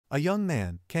A young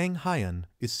man, Kang Hyun,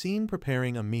 is seen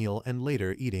preparing a meal and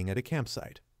later eating at a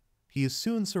campsite. He is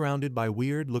soon surrounded by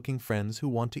weird-looking friends who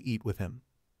want to eat with him.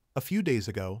 A few days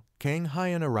ago, Kang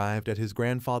Hyun arrived at his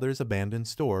grandfather's abandoned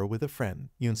store with a friend,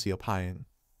 Yoon-seop Hyun.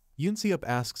 Yoon-seop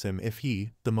asks him if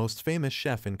he, the most famous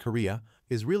chef in Korea,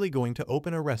 is really going to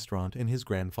open a restaurant in his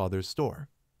grandfather's store.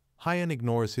 Hyun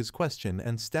ignores his question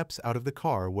and steps out of the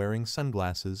car wearing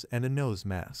sunglasses and a nose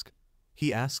mask.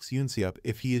 He asks Yoon-seop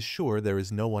if he is sure there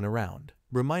is no one around,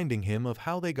 reminding him of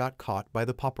how they got caught by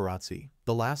the paparazzi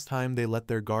the last time they let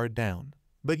their guard down.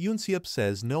 But Yoon-seop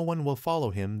says no one will follow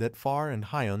him that far and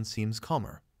Hyun seems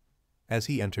calmer. As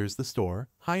he enters the store,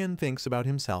 Hyun thinks about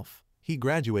himself. He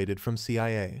graduated from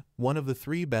CIA, one of the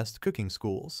 3 best cooking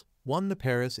schools, won the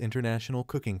Paris International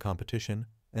Cooking Competition,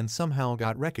 and somehow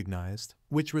got recognized,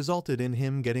 which resulted in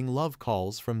him getting love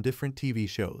calls from different TV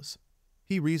shows.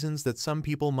 He reasons that some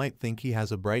people might think he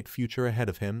has a bright future ahead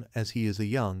of him as he is a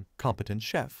young, competent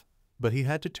chef. But he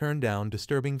had to turn down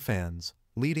disturbing fans,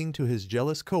 leading to his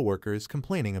jealous co-workers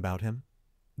complaining about him.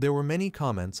 There were many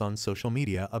comments on social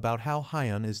media about how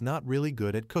Hyun is not really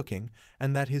good at cooking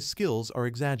and that his skills are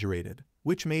exaggerated,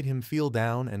 which made him feel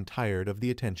down and tired of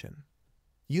the attention.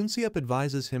 Yoon-seop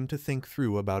advises him to think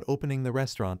through about opening the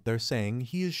restaurant there, saying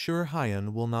he is sure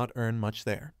Hyun will not earn much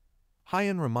there.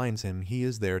 Hyun reminds him he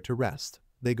is there to rest.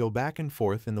 They go back and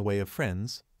forth in the way of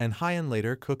friends, and Hyun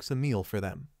later cooks a meal for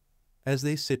them. As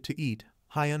they sit to eat,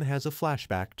 Hyun has a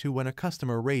flashback to when a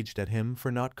customer raged at him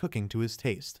for not cooking to his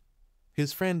taste.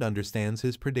 His friend understands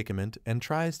his predicament and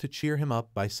tries to cheer him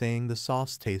up by saying the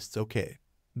sauce tastes okay.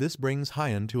 This brings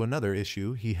Hyun to another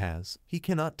issue he has. He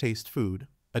cannot taste food.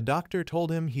 A doctor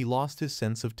told him he lost his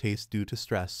sense of taste due to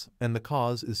stress, and the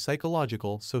cause is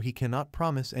psychological, so he cannot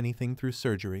promise anything through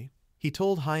surgery. He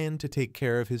told Hyun to take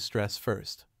care of his stress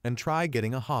first, and try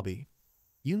getting a hobby.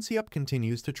 Yoon-seop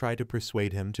continues to try to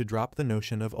persuade him to drop the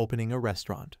notion of opening a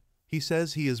restaurant. He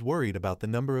says he is worried about the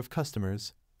number of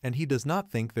customers, and he does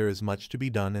not think there is much to be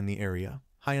done in the area.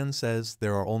 Hyun says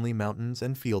there are only mountains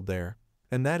and field there,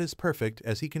 and that is perfect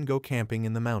as he can go camping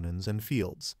in the mountains and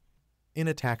fields. In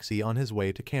a taxi on his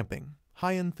way to camping,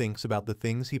 Hyun thinks about the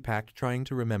things he packed, trying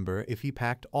to remember if he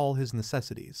packed all his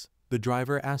necessities. The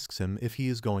driver asks him if he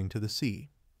is going to the sea,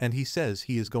 and he says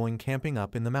he is going camping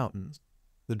up in the mountains.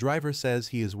 The driver says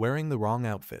he is wearing the wrong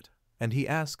outfit, and he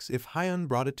asks if Hyun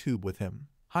brought a tube with him.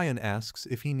 Hyun asks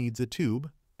if he needs a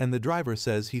tube, and the driver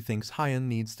says he thinks Hyun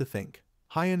needs to think.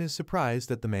 Hyun is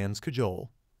surprised at the man's cajole,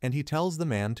 and he tells the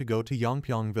man to go to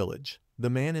Yongpyong village. The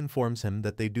man informs him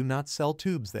that they do not sell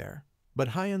tubes there,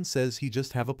 but Hyun says he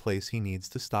just have a place he needs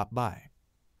to stop by.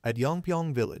 At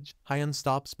Yongpyong village, Hyun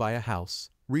stops by a house,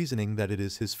 reasoning that it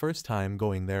is his first time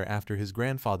going there after his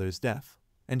grandfather's death,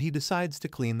 and he decides to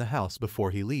clean the house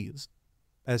before he leaves.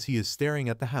 As he is staring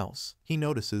at the house, he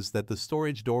notices that the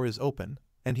storage door is open,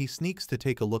 and he sneaks to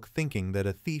take a look, thinking that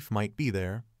a thief might be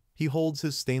there. He holds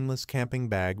his stainless camping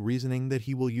bag, reasoning that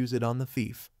he will use it on the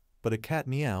thief, but a cat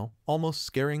meow, almost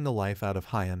scaring the life out of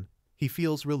Hyun. He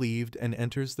feels relieved and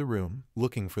enters the room,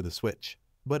 looking for the switch.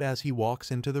 But as he walks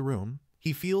into the room,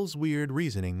 he feels weird,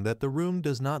 reasoning that the room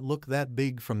does not look that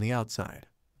big from the outside.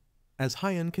 As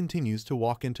Hyun continues to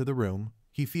walk into the room,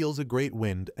 he feels a great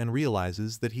wind and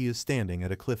realizes that he is standing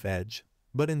at a cliff edge.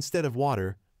 But instead of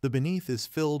water, the beneath is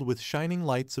filled with shining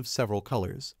lights of several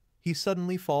colors. He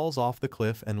suddenly falls off the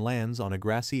cliff and lands on a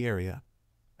grassy area.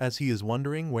 As he is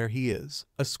wondering where he is,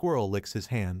 a squirrel licks his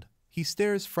hand. He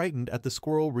stares frightened at the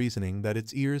squirrel, reasoning that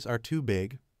its ears are too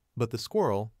big. But the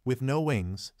squirrel, with no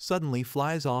wings, suddenly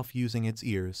flies off using its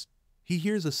ears. He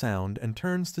hears a sound and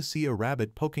turns to see a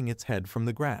rabbit poking its head from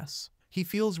the grass. He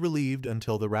feels relieved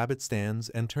until the rabbit stands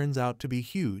and turns out to be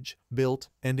huge, built,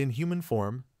 and in human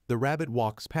form. The rabbit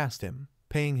walks past him,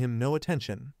 paying him no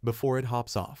attention, before it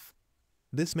hops off.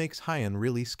 This makes Hyun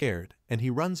really scared, and he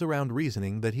runs around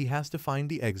reasoning that he has to find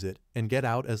the exit and get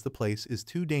out as the place is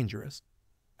too dangerous.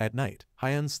 At night,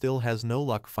 Hyun still has no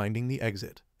luck finding the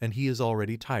exit, and he is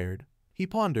already tired. He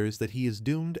ponders that he is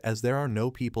doomed as there are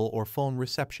no people or phone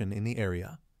reception in the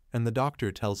area, and the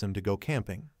doctor tells him to go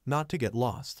camping, not to get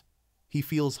lost. He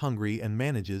feels hungry and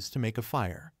manages to make a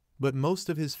fire, but most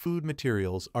of his food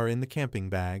materials are in the camping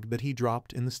bag that he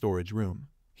dropped in the storage room.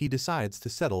 He decides to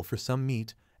settle for some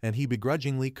meat, and he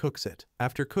begrudgingly cooks it.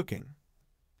 After cooking,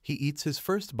 he eats his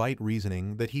first bite,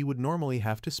 reasoning that he would normally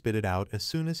have to spit it out as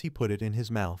soon as he put it in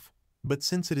his mouth. But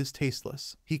since it is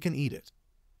tasteless, he can eat it.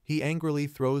 He angrily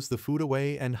throws the food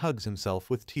away and hugs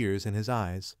himself with tears in his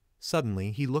eyes.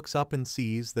 Suddenly he looks up and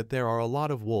sees that there are a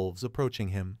lot of wolves approaching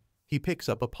him. He picks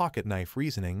up a pocket knife,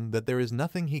 reasoning that there is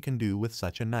nothing he can do with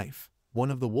such a knife.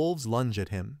 One of the wolves lunge at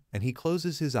him, and he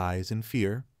closes his eyes in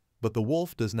fear. But the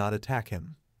wolf does not attack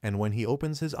him, and when he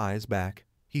opens his eyes back,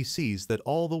 he sees that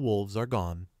all the wolves are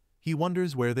gone. He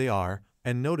wonders where they are,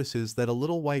 and notices that a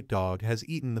little white dog has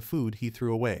eaten the food he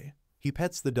threw away. He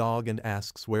pets the dog and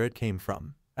asks where it came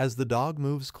from. As the dog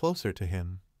moves closer to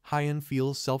him, Hyun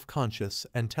feels self-conscious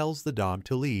and tells the dog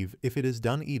to leave if it is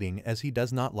done eating, as he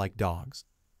does not like dogs.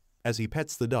 As he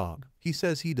pets the dog, he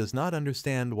says he does not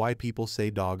understand why people say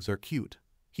dogs are cute.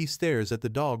 He stares at the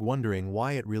dog wondering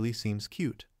why it really seems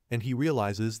cute, and he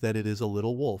realizes that it is a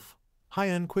little wolf.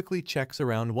 Hyun quickly checks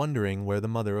around wondering where the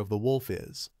mother of the wolf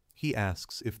is. He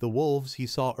asks if the wolves he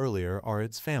saw earlier are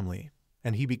its family,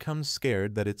 and he becomes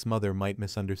scared that its mother might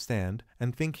misunderstand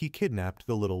and think he kidnapped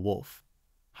the little wolf.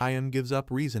 Hyun gives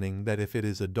up reasoning that if it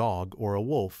is a dog or a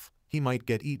wolf, he might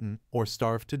get eaten or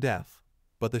starve to death.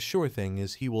 But the sure thing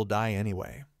is he will die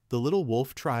anyway. The little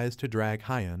wolf tries to drag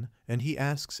Hyun, and he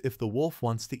asks if the wolf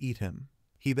wants to eat him.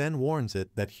 He then warns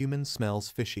it that human smells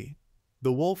fishy.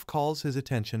 The wolf calls his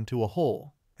attention to a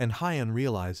hole, and Hyun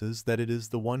realizes that it is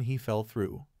the one he fell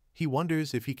through. He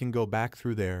wonders if he can go back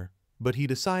through there, but he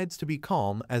decides to be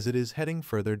calm as it is heading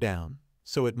further down,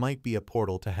 so it might be a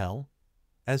portal to hell.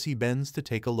 As he bends to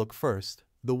take a look first,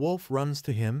 the wolf runs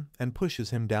to him and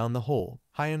pushes him down the hole.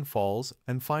 Hyun falls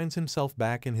and finds himself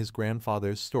back in his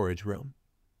grandfather's storage room.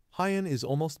 Hyun is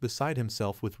almost beside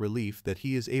himself with relief that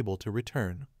he is able to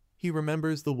return. He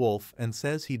remembers the wolf and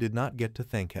says he did not get to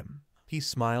thank him. He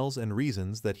smiles and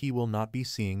reasons that he will not be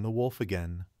seeing the wolf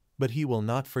again, but he will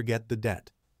not forget the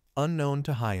debt. Unknown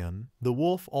to Hyun, the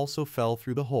wolf also fell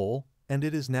through the hole, and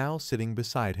it is now sitting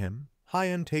beside him.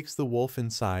 Hyun takes the wolf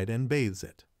inside and bathes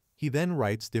it. He then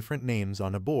writes different names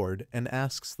on a board and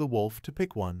asks the wolf to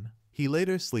pick one. He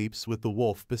later sleeps with the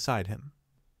wolf beside him.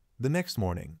 The next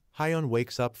morning, Hyun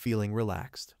wakes up feeling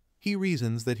relaxed. He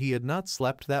reasons that he had not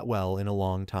slept that well in a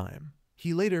long time.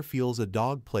 He later feels a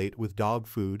dog plate with dog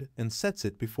food and sets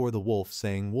it before the wolf,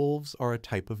 saying wolves are a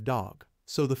type of dog,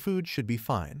 so the food should be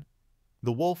fine.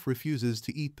 The wolf refuses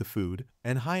to eat the food,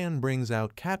 and Hyun brings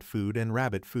out cat food and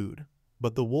rabbit food,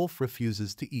 but the wolf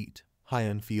refuses to eat.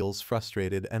 Hyun feels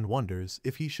frustrated and wonders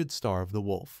if he should starve the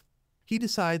wolf. He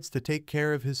decides to take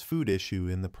care of his food issue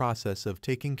in the process of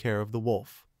taking care of the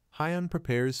wolf. Hyun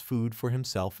prepares food for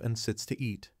himself and sits to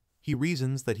eat. He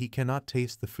reasons that he cannot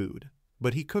taste the food,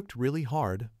 but he cooked really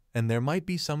hard, and there might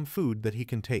be some food that he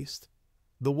can taste.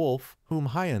 The wolf, whom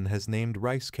Hyun has named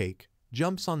Rice Cake,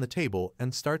 jumps on the table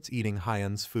and starts eating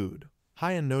Hyun's food.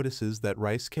 Hyun notices that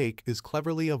Rice Cake is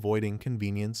cleverly avoiding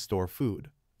convenience store food.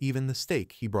 Even the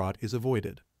steak he brought is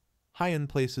avoided. Hyun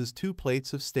places 2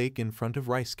 plates of steak in front of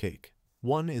Rice Cake.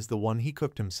 One is the one he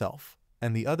cooked himself,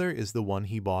 and the other is the one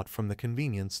he bought from the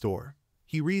convenience store.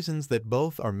 He reasons that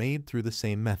both are made through the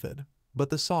same method, but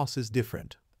the sauce is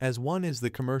different, as one is the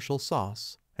commercial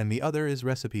sauce, and the other is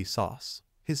recipe sauce,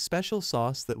 his special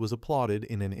sauce that was applauded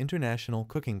in an international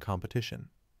cooking competition.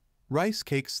 Rice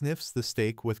Cake sniffs the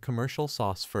steak with commercial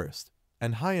sauce first,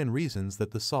 and Hyun reasons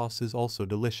that the sauce is also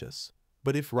delicious.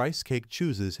 But if Rice Cake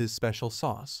chooses his special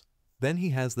sauce, then he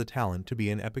has the talent to be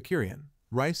an Epicurean.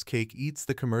 Rice Cake eats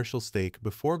the commercial steak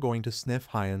before going to sniff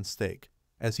Hyun's steak.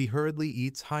 As he hurriedly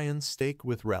eats Hyun's steak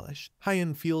with relish,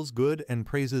 Hyun feels good and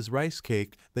praises Rice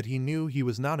Cake that he knew he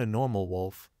was not a normal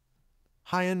wolf.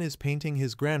 Hyun is painting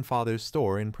his grandfather's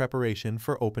store in preparation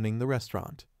for opening the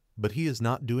restaurant, but he is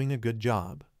not doing a good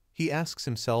job. He asks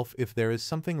himself if there is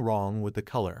something wrong with the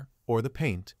color or the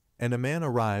paint, and a man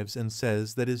arrives and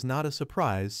says that is not a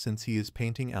surprise since he is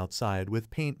painting outside with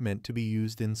paint meant to be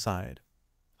used inside.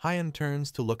 Hyun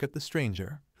turns to look at the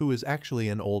stranger, who is actually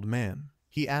an old man.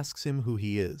 He asks him who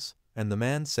he is, and the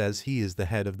man says he is the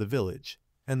head of the village,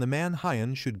 and the man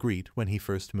Hyun should greet when he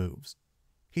first moves.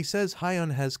 He says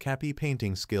Hyun has cappy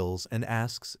painting skills and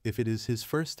asks if it is his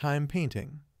first time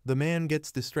painting. The man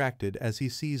gets distracted as he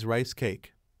sees Rice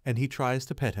Cake, and he tries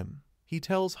to pet him. He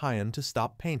tells Hyun to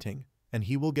stop painting, and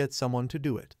he will get someone to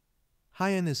do it.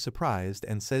 Hyun is surprised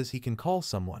and says he can call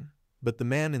someone, but the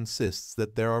man insists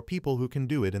that there are people who can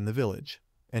do it in the village,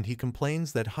 and he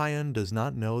complains that Hyun does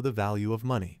not know the value of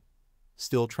money.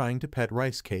 Still trying to pet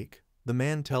Rice Cake, the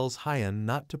man tells Hyun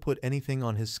not to put anything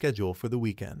on his schedule for the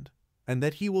weekend, and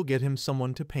that he will get him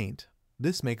someone to paint.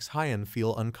 This makes Hyun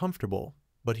feel uncomfortable,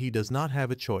 but he does not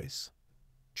have a choice.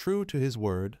 True to his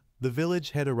word, the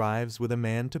village head arrives with a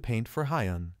man to paint for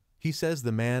Hyun. He says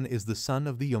the man is the son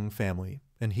of the Young family,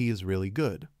 and he is really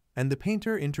good, and the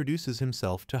painter introduces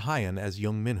himself to Hyun as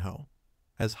Young Minho.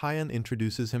 As Hyun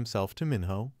introduces himself to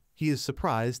Minho, he is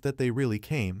surprised that they really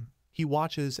came. He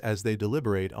watches as they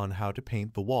deliberate on how to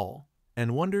paint the wall,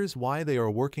 and wonders why they are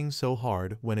working so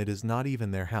hard when it is not even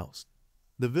their house.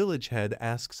 The village head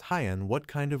asks Hyun what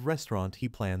kind of restaurant he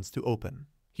plans to open.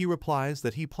 He replies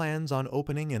that he plans on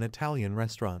opening an Italian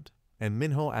restaurant, and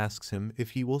Minho asks him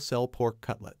if he will sell pork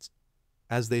cutlets.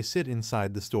 As they sit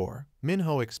inside the store,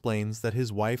 Minho explains that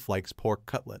his wife likes pork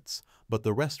cutlets, but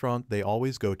the restaurant they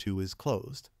always go to is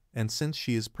closed, and since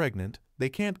she is pregnant, they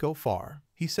can't go far.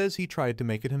 He says he tried to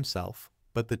make it himself,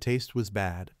 but the taste was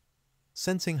bad.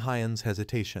 Sensing Hyun's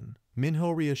hesitation,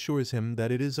 Minho reassures him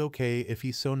that it is okay if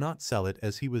he so not sell it,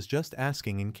 as he was just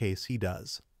asking in case he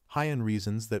does. Hyun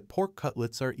reasons that pork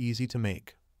cutlets are easy to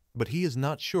make, but he is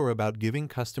not sure about giving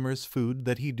customers food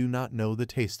that he do not know the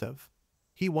taste of.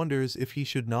 He wonders if he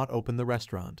should not open the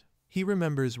restaurant. He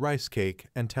remembers rice cake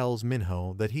and tells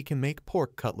Minho that he can make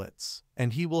pork cutlets,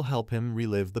 and he will help him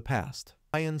relive the past.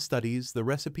 Hyun studies the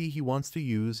recipe he wants to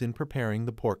use in preparing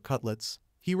the pork cutlets.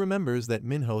 He remembers that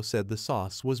Minho said the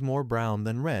sauce was more brown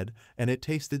than red, and it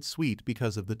tasted sweet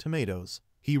because of the tomatoes.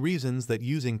 He reasons that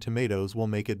using tomatoes will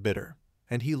make it bitter,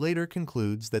 and he later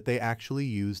concludes that they actually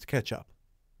used ketchup.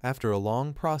 After a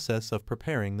long process of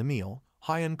preparing the meal,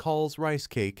 Hyun calls Rice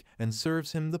Cake and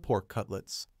serves him the pork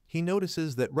cutlets. He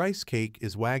notices that Rice Cake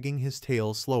is wagging his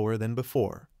tail slower than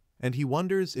before, and he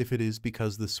wonders if it is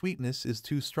because the sweetness is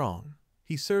too strong.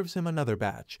 He serves him another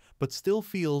batch, but still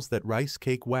feels that Rice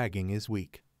Cake wagging is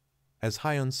weak. As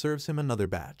Hyun serves him another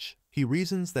batch, he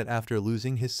reasons that after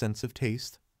losing his sense of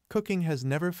taste, cooking has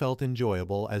never felt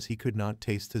enjoyable, as he could not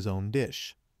taste his own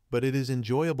dish. But it is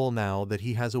enjoyable now that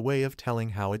he has a way of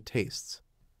telling how it tastes.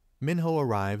 Minho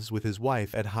arrives with his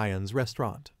wife at Hyun's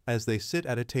restaurant. As they sit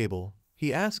at a table,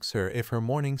 he asks her if her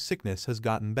morning sickness has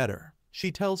gotten better.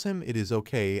 She tells him it is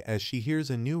okay, as she hears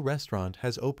a new restaurant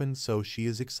has opened, so she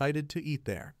is excited to eat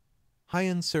there.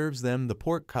 Hyun serves them the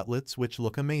pork cutlets, which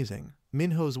look amazing.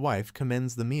 Minho's wife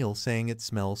commends the meal, saying it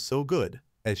smells so good,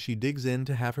 as she digs in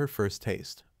to have her first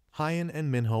taste. Hyun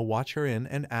and Minho watch her in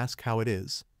and ask how it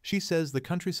is. She says the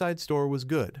countryside store was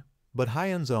good, but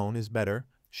Hyun's own is better.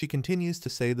 She continues to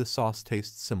say the sauce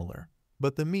tastes similar,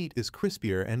 but the meat is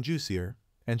crispier and juicier,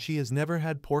 and she has never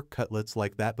had pork cutlets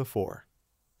like that before.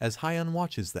 As Hyun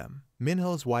watches them,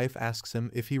 Minho's wife asks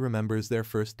him if he remembers their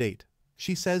first date.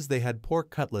 She says they had pork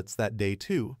cutlets that day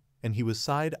too, and he was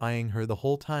side-eyeing her the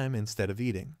whole time instead of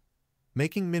eating,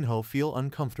 making Minho feel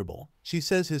uncomfortable. She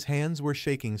says his hands were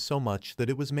shaking so much that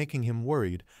it was making him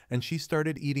worried, and she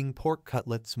started eating pork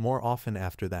cutlets more often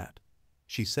after that.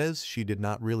 She says she did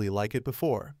not really like it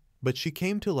before, but she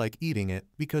came to like eating it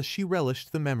because she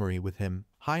relished the memory with him.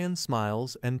 Hyun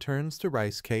smiles and turns to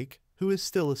Rice Cake, who is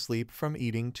still asleep from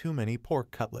eating too many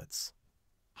pork cutlets.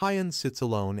 Hyun sits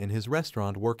alone in his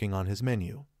restaurant working on his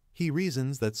menu. He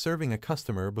reasons that serving a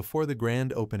customer before the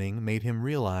grand opening made him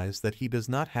realize that he does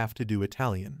not have to do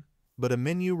Italian, but a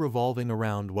menu revolving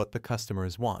around what the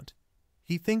customers want.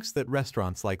 He thinks that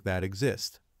restaurants like that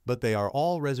exist, but they are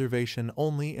all reservation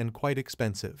only and quite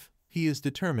expensive. He is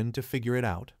determined to figure it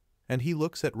out, and he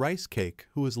looks at Rice Cake,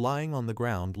 who is lying on the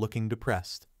ground looking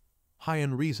depressed.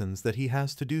 Hyun reasons that he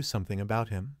has to do something about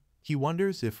him. He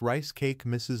wonders if Rice Cake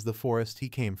misses the forest he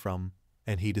came from,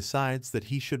 and he decides that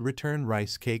he should return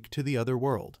Rice Cake to the other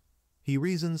world. He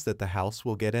reasons that the house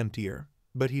will get emptier,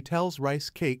 but he tells Rice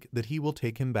Cake that he will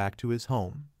take him back to his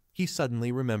home. He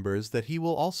suddenly remembers that he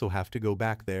will also have to go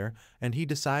back there, and he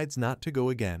decides not to go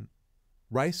again.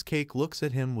 Rice Cake looks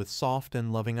at him with soft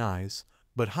and loving eyes,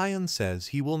 but Hyun says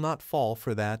he will not fall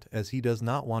for that, as he does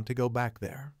not want to go back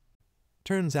there.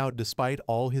 Turns out, despite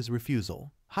all his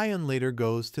refusal, Hyun later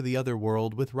goes to the other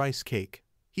world with Rice Cake.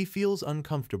 He feels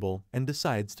uncomfortable and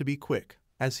decides to be quick.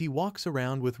 As he walks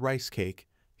around with Rice Cake,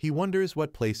 he wonders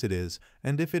what place it is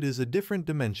and if it is a different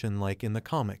dimension like in the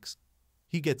comics.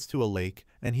 He gets to a lake,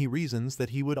 and he reasons that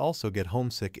he would also get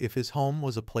homesick if his home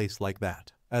was a place like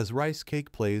that. As Rice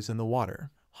Cake plays in the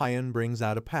water, Hyun brings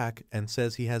out a pack and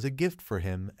says he has a gift for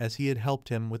him, as he had helped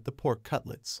him with the pork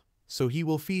cutlets, so he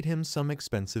will feed him some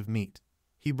expensive meat.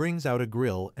 He brings out a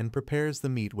grill and prepares the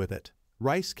meat with it.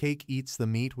 Rice Cake eats the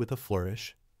meat with a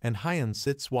flourish, and Hyun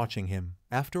sits watching him.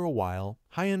 After a while,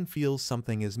 Hyun feels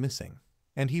something is missing,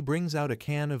 and he brings out a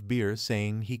can of beer,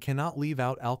 saying he cannot leave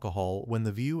out alcohol when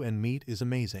the view and meat is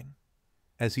amazing.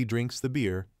 As he drinks the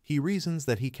beer, he reasons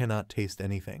that he cannot taste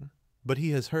anything, but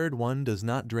he has heard one does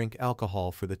not drink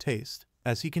alcohol for the taste.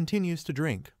 As he continues to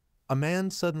drink, a man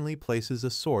suddenly places a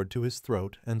sword to his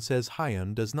throat and says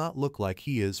Hyun does not look like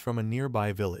he is from a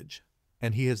nearby village,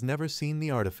 and he has never seen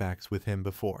the artifacts with him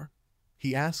before.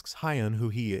 He asks Hyun who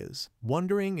he is,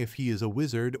 wondering if he is a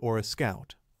wizard or a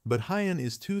scout, but Hyun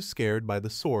is too scared by the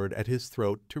sword at his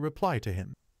throat to reply to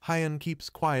him. Hyun keeps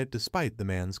quiet despite the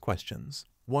man's questions,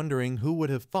 wondering who would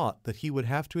have thought that he would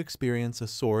have to experience a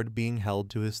sword being held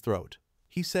to his throat.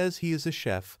 He says he is a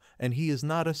chef, and he is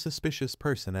not a suspicious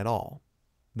person at all.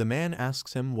 The man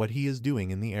asks him what he is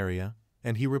doing in the area,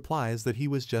 and he replies that he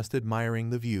was just admiring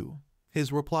the view.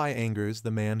 His reply angers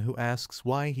the man, who asks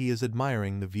why he is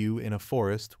admiring the view in a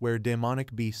forest where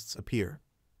demonic beasts appear.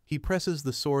 He presses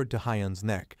the sword to Hyun's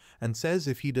neck and says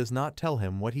if he does not tell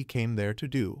him what he came there to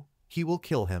do, he will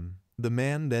kill him. The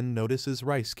man then notices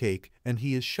rice cake and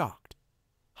he is shocked.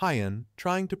 Hyun,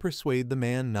 trying to persuade the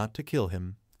man not to kill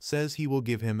him, says he will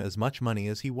give him as much money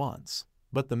as he wants.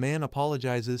 But the man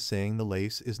apologizes, saying the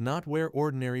place is not where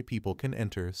ordinary people can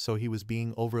enter, so he was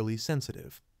being overly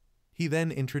sensitive. He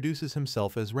then introduces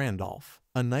himself as Randolph,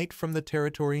 a knight from the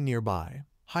territory nearby.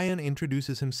 Hyun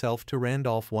introduces himself to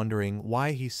Randolph, wondering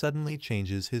why he suddenly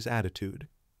changes his attitude.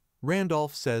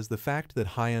 Randolph says the fact that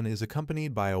Hyun is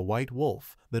accompanied by a white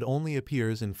wolf that only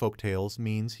appears in folktales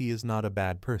means he is not a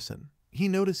bad person. He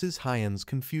notices Hyun's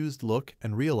confused look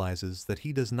and realizes that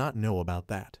he does not know about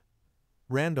that.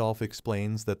 Randolph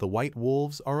explains that the white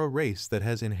wolves are a race that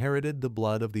has inherited the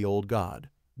blood of the old god.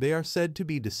 They are said to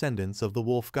be descendants of the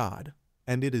wolf god,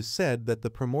 and it is said that the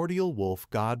primordial wolf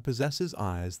god possesses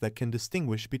eyes that can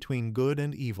distinguish between good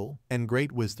and evil, and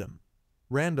great wisdom.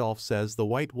 Randolph says the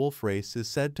white wolf race is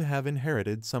said to have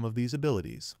inherited some of these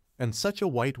abilities, and such a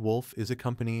white wolf is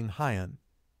accompanying Hyun.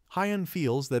 Hyun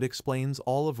feels that explains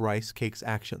all of Rice Cake's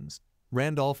actions.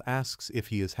 Randolph asks if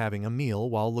he is having a meal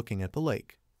while looking at the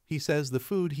lake. He says the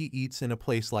food he eats in a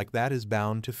place like that is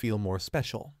bound to feel more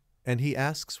special, and he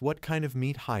asks what kind of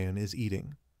meat Hyun is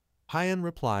eating. Hyun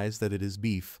replies that it is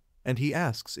beef, and he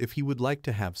asks if he would like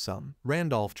to have some.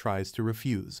 Randolph tries to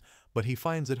refuse, but he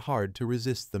finds it hard to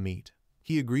resist the meat.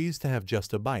 He agrees to have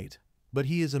just a bite, but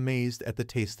he is amazed at the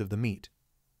taste of the meat.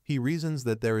 He reasons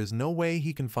that there is no way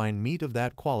he can find meat of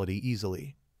that quality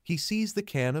easily. He sees the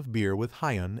can of beer with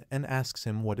Hyun and asks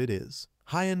him what it is.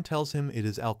 Hyun tells him it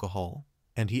is alcohol,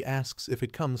 and he asks if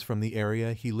it comes from the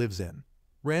area he lives in.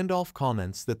 Randolph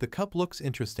comments that the cup looks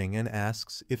interesting and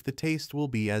asks if the taste will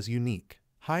be as unique.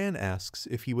 Hyun asks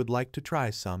if he would like to try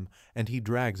some, and he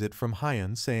drags it from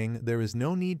Hyun, saying there is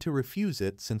no need to refuse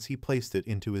it since he placed it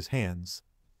into his hands.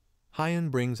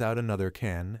 Hyun brings out another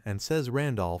can and says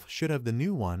Randolph should have the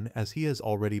new one as he has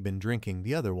already been drinking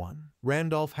the other one.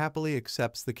 Randolph happily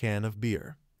accepts the can of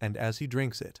beer, and as he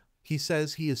drinks it, he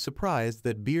says he is surprised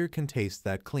that beer can taste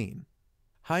that clean.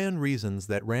 Hyun reasons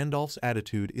that Randolph's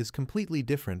attitude is completely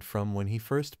different from when he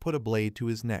first put a blade to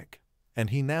his neck, and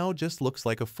he now just looks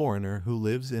like a foreigner who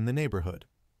lives in the neighborhood.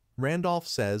 Randolph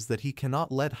says that he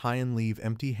cannot let Hyun leave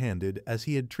empty-handed as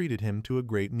he had treated him to a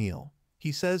great meal.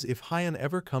 He says if Hyun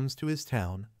ever comes to his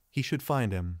town, he should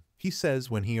find him. He says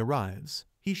when he arrives,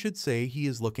 he should say he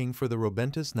is looking for the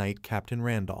Robentus Knight Captain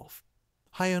Randolph.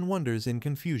 Hyun wonders in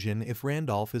confusion if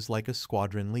Randolph is like a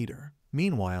squadron leader.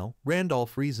 Meanwhile,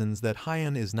 Randolph reasons that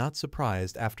Hyun is not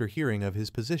surprised after hearing of his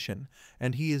position,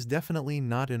 and he is definitely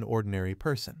not an ordinary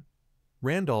person.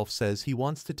 Randolph says he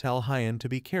wants to tell Hyun to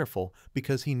be careful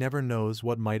because he never knows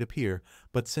what might appear,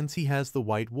 but since he has the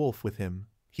white wolf with him,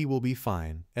 he will be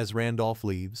fine. As Randolph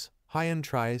leaves, Hyun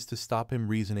tries to stop him,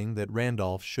 reasoning that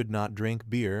Randolph should not drink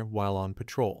beer while on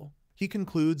patrol. He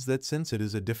concludes that since it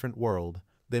is a different world,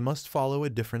 they must follow a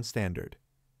different standard.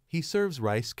 He serves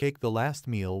Rice Cake the last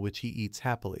meal, which he eats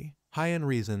happily. Hyun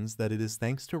reasons that it is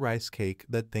thanks to Rice Cake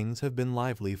that things have been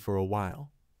lively for a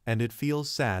while, and it feels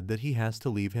sad that he has to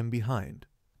leave him behind.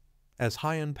 As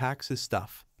Hyun packs his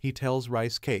stuff, he tells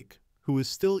Rice Cake, who is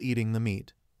still eating the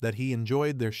meat, that he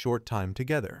enjoyed their short time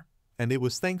together, and it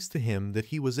was thanks to him that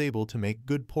he was able to make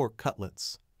good pork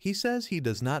cutlets. He says he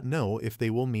does not know if they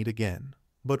will meet again,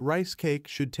 but Rice Cake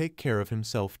should take care of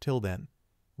himself till then.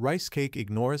 Rice Cake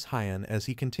ignores Hyun as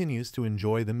he continues to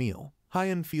enjoy the meal.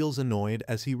 Hyun feels annoyed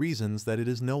as he reasons that it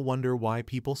is no wonder why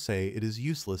people say it is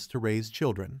useless to raise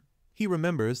children. He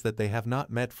remembers that they have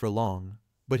not met for long,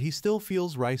 but he still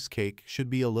feels Rice Cake should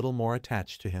be a little more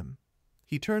attached to him.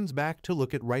 He turns back to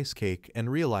look at Rice Cake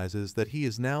and realizes that he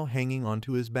is now hanging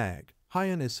onto his bag.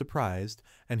 Hyun is surprised,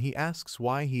 and he asks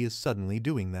why he is suddenly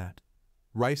doing that.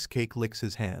 Rice Cake licks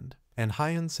his hand, and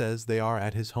Hyun says they are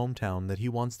at his hometown that he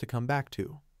wants to come back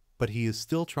to, but he is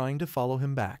still trying to follow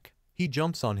him back. He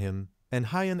jumps on him, and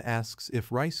Hyun asks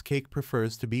if Rice Cake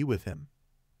prefers to be with him.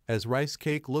 As Rice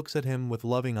Cake looks at him with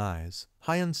loving eyes,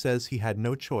 Hyun says he had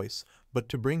no choice but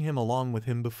to bring him along with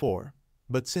him before,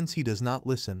 but since he does not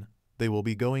listen, they will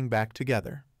be going back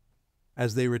together.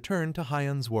 As they return to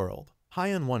Hyun's world,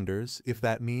 Hyun wonders if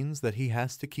that means that he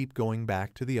has to keep going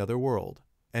back to the other world,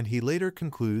 and he later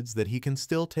concludes that he can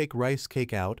still take Rice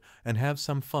Cake out and have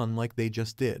some fun like they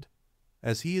just did.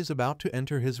 As he is about to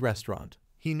enter his restaurant,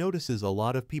 he notices a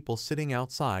lot of people sitting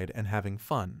outside and having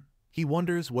fun. He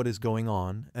wonders what is going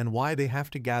on and why they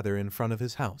have to gather in front of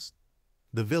his house.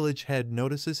 The village head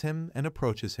notices him and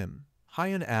approaches him.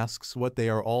 Hyun asks what they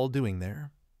are all doing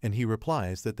there, and he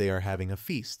replies that they are having a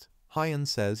feast. Hyun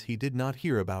says he did not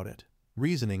hear about it,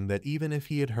 reasoning that even if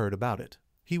he had heard about it,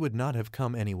 he would not have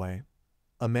come anyway.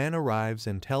 A man arrives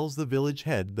and tells the village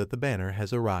head that the banner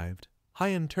has arrived.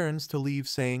 Hyun turns to leave,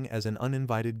 saying as an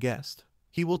uninvited guest,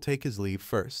 he will take his leave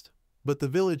first. But the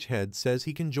village head says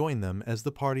he can join them as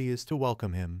the party is to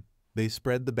welcome him. They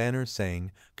spread the banner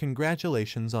saying,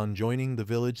 "Congratulations on joining the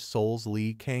village souls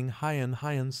Lee Kang Hyun."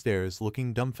 Hyun stares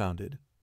looking dumbfounded.